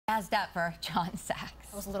Jazzed up for Jon Saxx.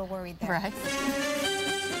 I was a little worried there. Right.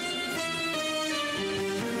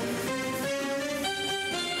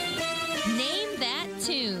 Name that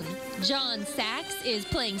tune. Jon Saxx is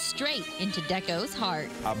playing straight into Deco's heart.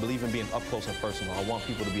 I believe in being up close and personal. I want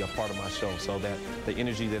people to be a part of my show so that the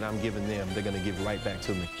energy that I'm giving them, they're going to give right back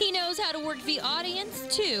to me. He knows how to work the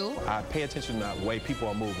audience, too. I pay attention to the way people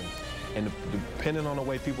are moving. And depending on the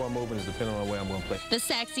way people are moving is depending on the way I'm going to play. The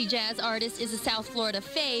Saxy jazz artist is a South Florida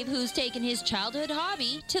fave who's taken his childhood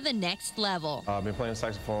hobby to the next level. I've been playing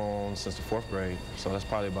saxophone since the 4th grade, so that's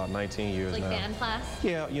probably about 19 years now. Like band class?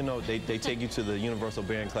 Yeah, you know, they take you to the universal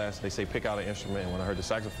band class. They say pick out an instrument, and when I heard the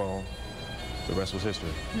saxophone, the rest was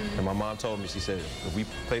history. And my mom told me, she said, if we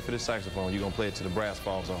play for this saxophone, you're going to play it till the brass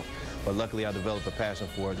falls off. But luckily, I developed a passion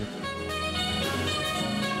for it.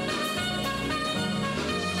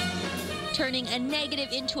 Turning a negative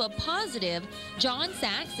into a positive, Jon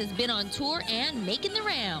Saxx has been on tour and making the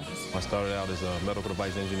rounds. I started out as a medical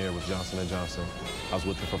device engineer with Johnson & Johnson. I was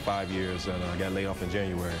with them for 5 years, and I got laid off in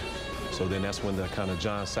January. So then that's when the kind of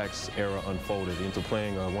Jon Saxx era unfolded into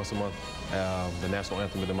playing once a month the national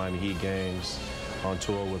anthem at the Miami Heat games, on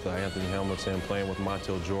tour with Anthony Hamilton, playing with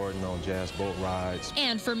Montel Jordan on jazz boat rides.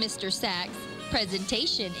 And for Mr. Saxx,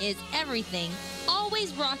 presentation is everything.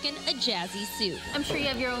 Always rocking a jazzy suit. I'm sure you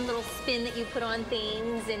have your own little spin that you put on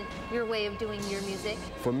things and your way of doing your music.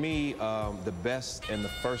 For me, the best and the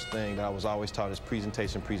first thing that I was always taught is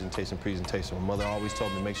presentation, presentation, presentation. My mother always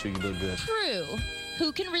told me, make sure you look good. True.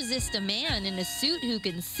 Who can resist a man in a suit who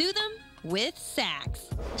can sue them with sax?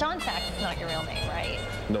 Jon Saxx is not your real name, right?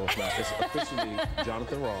 No, it's not. It's officially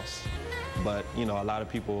Jonathan Ross. But, you know, a lot of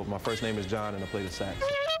people, my first name is John and I play the sax.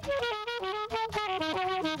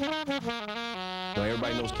 Now,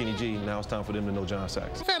 everybody knows Kenny G. Now it's time for them to know Jon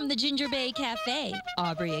Saxx. From the Ginger Bay Cafe,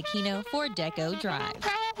 Aubrey Aquino for Deco Drive.